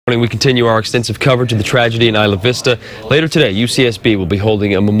We continue our extensive coverage of the tragedy in Isla Vista. Later today, UCSB will be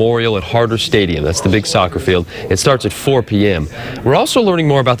holding a memorial at Harder Stadium. That's the big soccer field. It starts at 4 p.m. We're also learning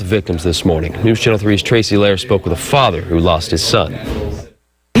more about the victims this morning. News Channel 3's Tracy Lair spoke with a father who lost his son.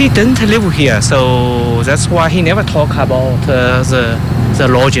 He didn't live here, so that's why he never talked about the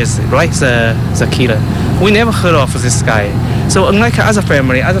lodges, right? The killer. We never heard of this guy. So unlike other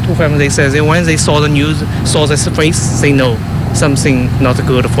two families, they said that when they saw the news, saw this face, they know something not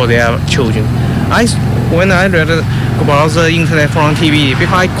good for their children. When I read about the internet from TV,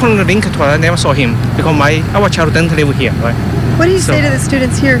 because I couldn't link to it, I never saw him because our child doesn't live here, right? What do you say to the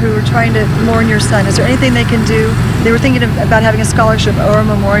students here who are trying to mourn your son? Is there anything they can do? They were thinking about having a scholarship or a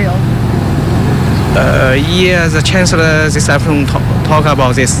memorial. Yeah, the chancellor this afternoon talk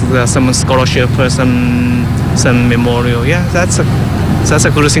about this, some scholarship, some memorial. Yeah, that's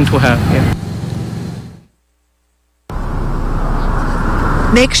a good thing to have. Yeah.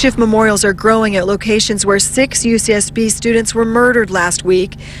 Makeshift memorials are growing at locations where 6 UCSB students were murdered last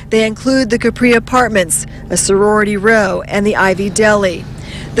week. They include the Capri Apartments, a sorority row, and the Ivy Deli.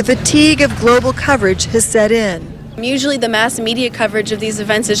 The fatigue of global coverage has set in. Usually the mass media coverage of these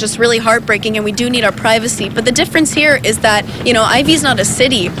events is just really heartbreaking, and we do need our privacy. But the difference here is that, Ivy's not a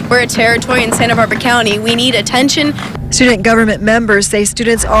city. We're a territory in Santa Barbara County. We need attention. Student government members say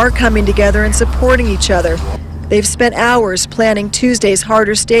students are coming together and supporting each other. They've spent hours planning Tuesday's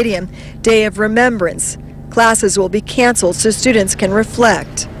Harder Stadium Day of Remembrance. Classes will be canceled so students can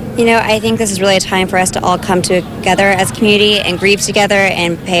reflect. I think this is really a time for us to all come together as a community and grieve together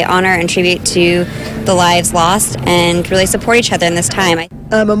and pay honor and tribute to the lives lost and really support each other in this time.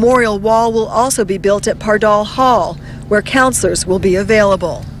 A memorial wall will also be built at Pardall Hall, where counselors will be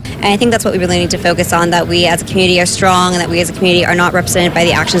available. And I think that's what we really need to focus on, that we as a community are strong and that we as a community are not represented by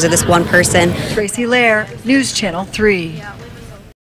the actions of this one person. Tracy Lair, News Channel 3.